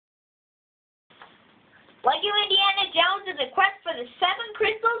Like you, Indiana Jones, and the quest for the 7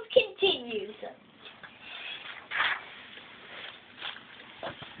 crystals continues.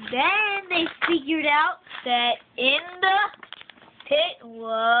 Then they figured out that in the pit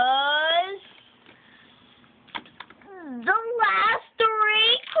was the last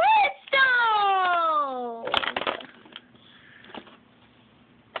 3 crystals.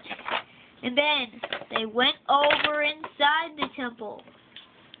 And then they went over inside the temple.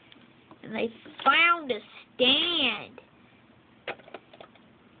 And they found a stand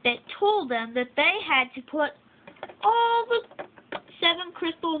that told them that they had to put all the 7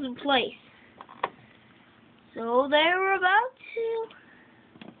 crystals in place. So they were about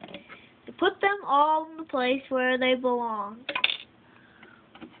to put them all in the place where they belong.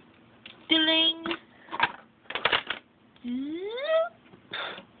 Ding.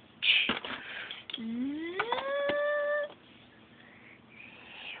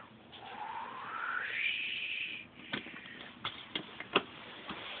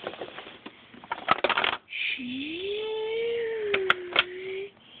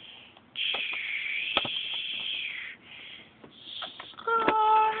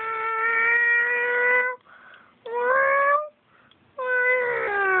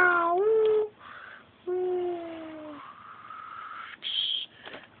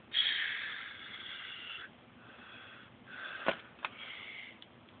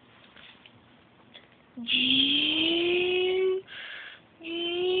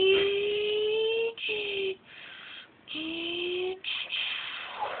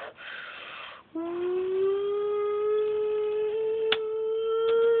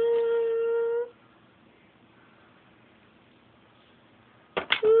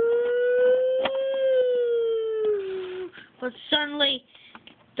 But suddenly,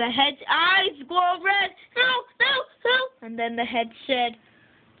 the head's eyes glowed red. No, no, no. And then the head said,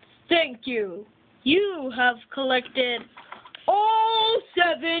 "Thank you. You have collected all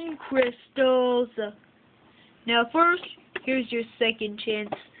 7 crystals. Now first, here's your second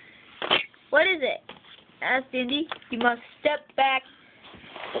chance." "What is it?" asked Indy. "You must step back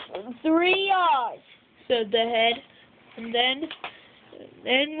 3 yards," said the head. And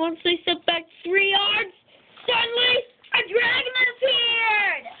then once they stepped back 3 yards, suddenly a dragon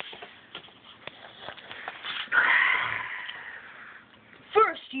appeared!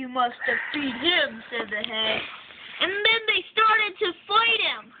 "First you must defeat him," said the head. And then they started to fight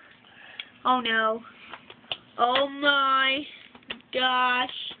him. "Oh no. Oh my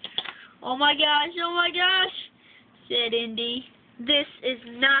gosh. Oh my gosh, oh my gosh," said Indy. "This is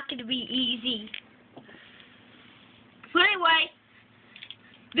not going to be easy." But anyway,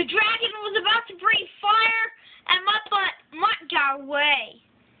 the dragon was about to breathe fire, and Mutt got away.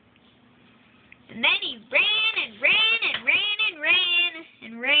 And then he ran and ran and ran and ran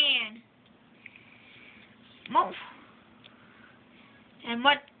and ran. And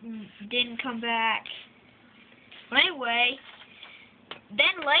Mutt didn't come back. But anyway,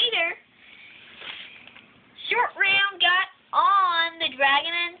 then later, Short Round got on the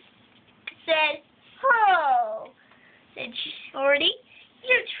dragon and said, "Oh," said Shorty,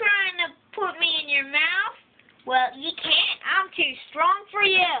 "you're trying to put me in your mouth? Well, you can't. I'm too strong for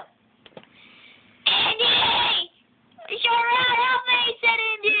you." "Indy! Short Round, help me," said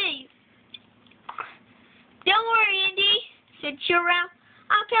Indy. "Don't worry, Indy," said Short Round.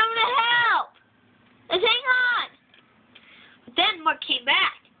 "I'm coming to help. Just hang on." But then Mutt came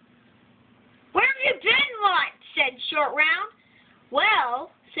back. "Where have you been, Mutt?" said Short Round.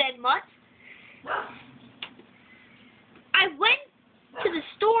 "Well," said Mutt, "I went to the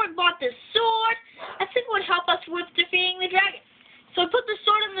store and bought this sword. I think it would help us with defeating the dragon. So I put the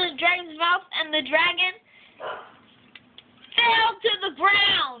sword in the dragon's mouth, and the dragon fell to the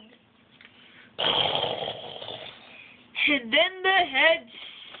ground." And then the head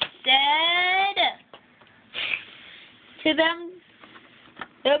said to them,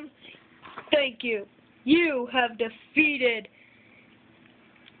 "Thank you. You have defeated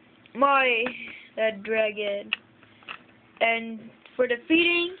that dragon. And for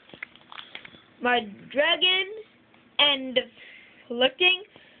defeating my dragon and collecting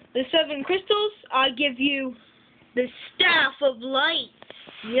the 7 crystals, I give you the Staff of Light."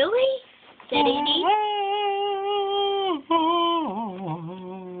 "Really?" said Indy.